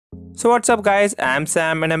So what's up guys, I'm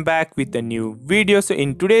Sam and I'm back with a new video. So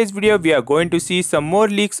in today's video we are going to see some more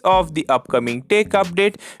leaks of the upcoming tech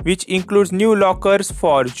update, which includes new lockers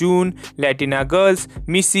for June, Latina girls,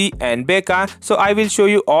 Missy and Becca. So I will show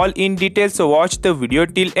you all in detail, so watch the video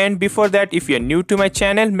till end. Before that, if you're new to my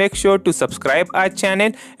channel, make sure to subscribe our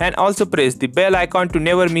channel and also press the bell icon to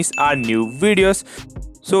never miss our new videos.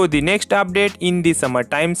 So the next update in the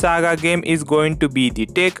summertime Saga game is going to be the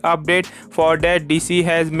tech update. For that, DC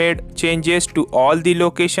has made changes to all the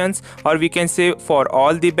locations, or we can say for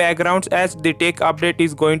all the backgrounds, as the tech update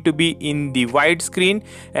is going to be in the widescreen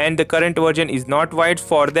and the current version is not wide.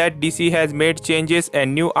 For that, DC has made changes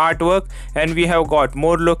and new artwork, and we have got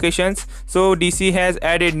more locations. So DC has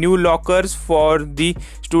added new lockers for the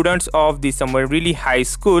students of the summer really high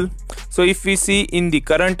school. So if we see in the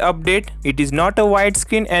current update, it is not a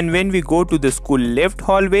widescreen, and when we go to the school left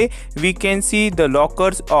hallway, we can see the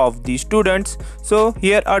lockers of the students. So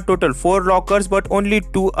here are total 4 lockers, but only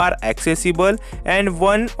 2 are accessible, and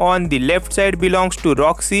one on the left side belongs to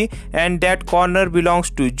Roxy and that corner belongs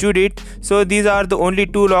to Judith. So these are the only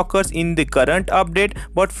 2 lockers in the current update,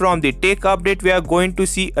 but from the tech update we are going to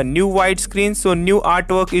see a new widescreen. So new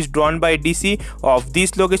artwork is drawn by DC of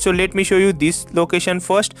this location. So let me show you this location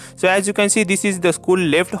first. So as you can see, this is the school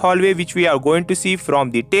left hallway which we are going to see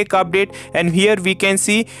from the tech update, and here we can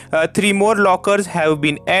see 3 more lockers have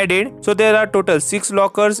been added. So there are total 6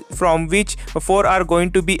 lockers, from which 4 are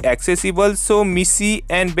going to be accessible. So Missy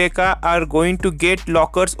and Becca are going to get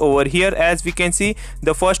lockers over here. As we can see,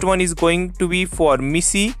 the first one is going to be for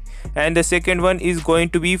Missy and the second one is going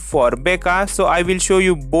to be for Becca. So I will show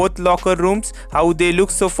you both locker rooms how they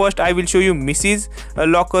look. So first I will show you Missy's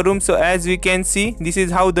locker room. So as we can see, this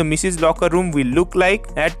is how the Missy's locker room will look like.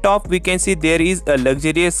 At top we can see there is a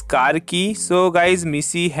luxurious car key. So guys,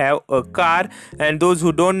 Missy have a car, and those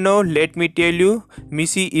who don't know, let me tell you,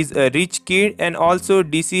 Missy is a rich kid. And also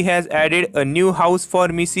DC has added a new house for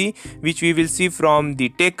Missy, which we will see from the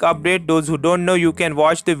tech update. Those who don't know, you can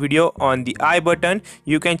watch the video on the I button.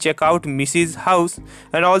 You can check out Missy's house.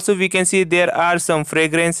 And also we can see there are some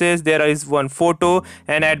fragrances, there is one photo,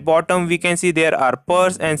 and at bottom we can see there are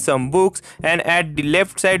purse and some books, and at the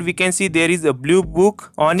left side we can see there is a blue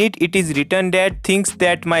book. On it is written that things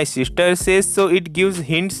that my sister says. So it gives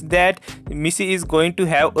hints that Missy is going to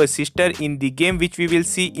have a sister in the game, which we will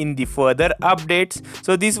see in the further updates.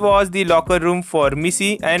 So this was the locker room for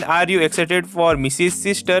Missy, and are you excited for Missy's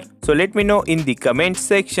sister? So let me know in the comment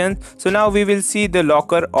section. So now we will see the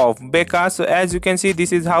locker of Becca. So as you can see,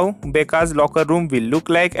 this is how Becca's locker room will look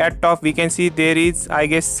like. At top we can see there is, I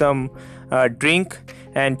guess, some drink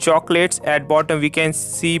and chocolates. At bottom we can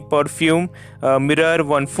see perfume, mirror,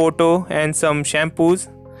 one photo and some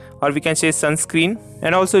shampoos, or we can say sunscreen,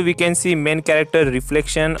 and also we can see main character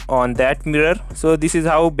reflection on that mirror. So this is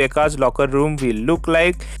how Becca's locker room will look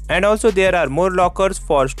like. And also there are more lockers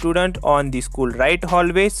for student on the school right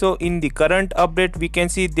hallway. So in the current update we can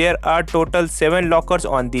see there are total 7 lockers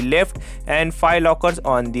on the left and 5 lockers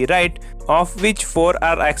on the right, of which 4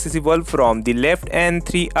 are accessible from the left and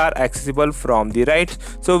 3 are accessible from the right.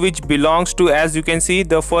 So which belongs to, as you can see,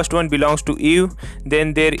 the first one belongs to Eve,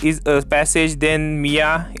 then there is a passage, then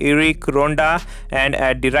Mia, Eric, Rhonda, and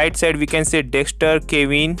at the right side we can say Dexter,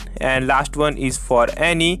 Kevin, and last one is for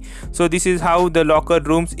Annie. So this is how the locker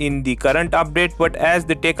rooms in the current update, but as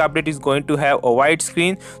the tech update is going to have a wide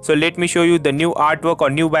screen, so let me show you the new artwork or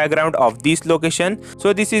new background of this location.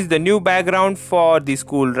 So this is the new background for the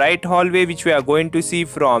school right hallway, which we are going to see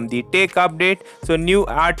from the tech update. So new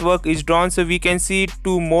artwork is drawn, so we can see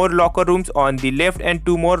 2 more locker rooms on the left and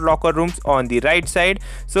 2 more locker rooms on the right side.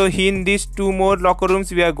 So in these 2 more locker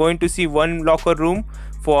rooms we are going to see one locker room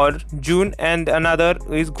for June and another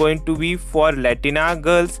is going to be for Latina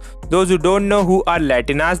girls. Those who don't know who are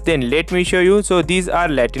Latinas, then let me show you. So these are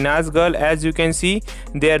Latinas girl. As you can see,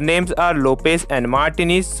 their names are Lopez and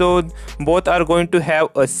Martinez. So both are going to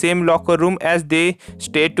have a same locker room as they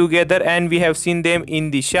stay together, and we have seen them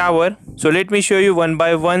in the shower. So let me show you one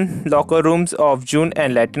by one locker rooms of June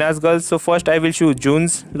and Latinas girls. So first I will show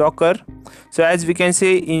June's locker. So as we can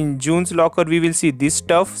see, in June's locker we will see this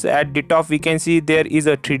stuff. So at the top we can see there is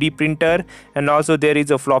a 3D printer, and also there is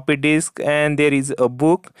a floppy disk, and there is a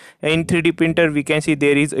book. In 3D printer we can see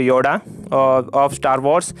there is a Yoda of Star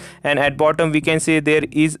Wars, and at bottom we can see there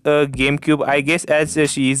is a GameCube, I guess, as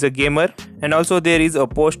she is a gamer. And also there is a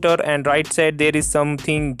poster, and right side there is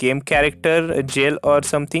something game character, a gel or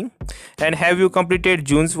something. And have you completed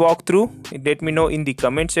June's walkthrough? Let me know in the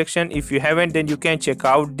comment section. If you haven't, then you can check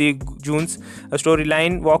out the June's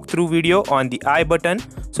storyline walkthrough video on the I button.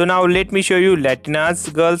 So now let me show you Latina's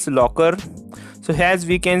girls locker. So as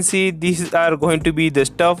we can see, these are going to be the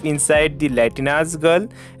stuff inside the Latina's girl.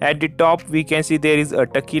 At the top we can see there is a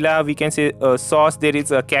tequila, we can say a sauce, there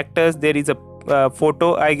is a cactus, there is a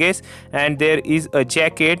photo I guess, and there is a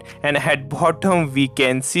jacket, and at bottom we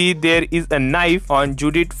can see there is a knife on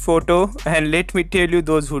Judith photo. And let me tell you,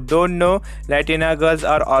 those who don't know, Latina girls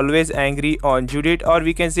are always angry on Judith, or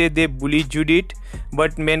we can say they bully Judith,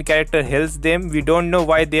 but main character helps them. We don't know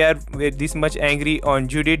why they are this much angry on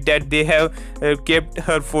Judith, that they have kept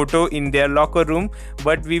her photo in their locker room,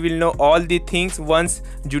 but we will know all the things once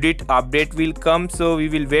Judith update will come. So we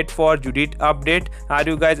will wait for Judith update. Are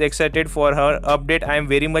you guys excited for her update? I am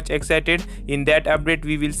very much excited. In that update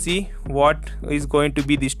we will see what is going to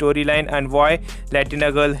be the storyline and why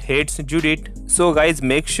Latina girl hates Judith. So guys,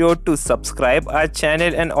 make sure to subscribe our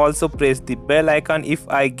channel and also press the bell icon. If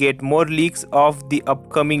I get more leaks of the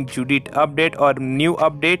upcoming Judith update or new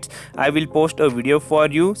updates, I will post a video for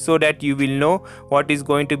you so that you will know what is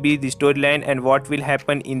going to be the storyline and what will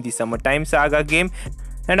happen in the summertime saga game.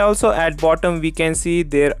 And also at bottom we can see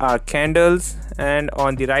there are candles, and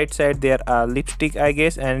on the right side there are lipstick I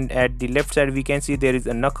guess, and at the left side we can see there is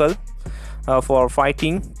a knuckle for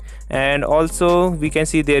fighting. And also we can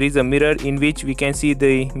see there is a mirror in which we can see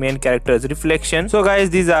the main character's reflection. So guys,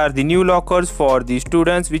 these are the new lockers for the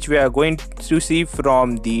students which we are going to see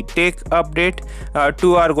from the tech update.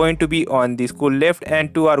 2 are going to be on the school left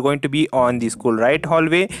and 2 are going to be on the school right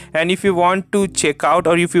hallway. And if you want to check out,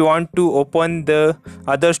 or if you want to open the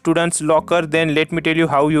other students locker, then let me tell you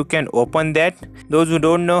how you can open that. Those who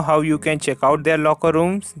don't know how you can check out their locker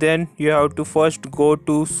rooms, then you have to first go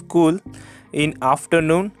to school in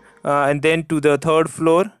afternoon, and then to the 3rd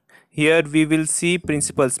floor. Here we will see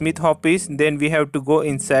Principal Smith's office. Then we have to go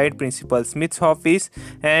inside Principal Smith's office,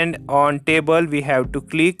 and on table we have to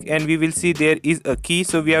click and we will see there is a key.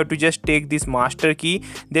 So we have to just take this master key.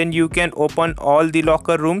 Then you can open all the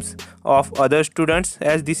locker rooms of other students,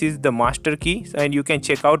 as this is the master key, and you can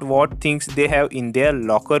check out what things they have in their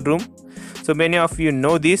locker room. So many of you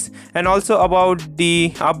know this. And also about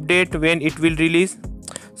the update, when it will release.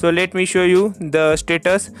 So let me show you the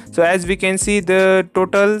status. So as we can see, the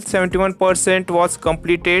total 71% was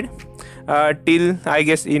completed till I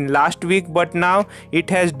guess in last week, but now it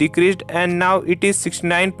has decreased and now it is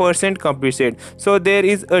 69% completed. So there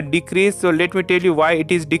is a decrease. So let me tell you why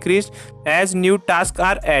it is decreased. As new tasks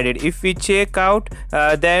are added, if we check out,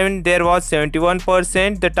 then there was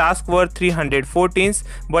 71%, the tasks were 314,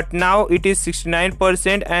 but now it is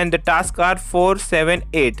 69% and the tasks are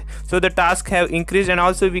 478. So the tasks have increased, and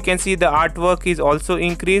also we can see the artwork is also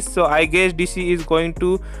increased. So I guess DC is going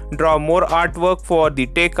to draw more artwork for the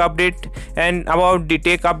tech update. And about the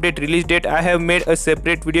tech update release date, I have made a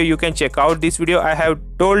separate video. You can check out this video. I have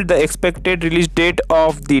told the expected release date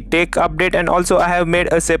of the tech update, and also I have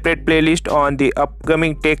made a separate playlist on the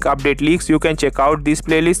upcoming tech update leaks. You can check out this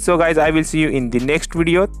playlist. So guys, I will see you in the next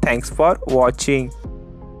video. Thanks for watching.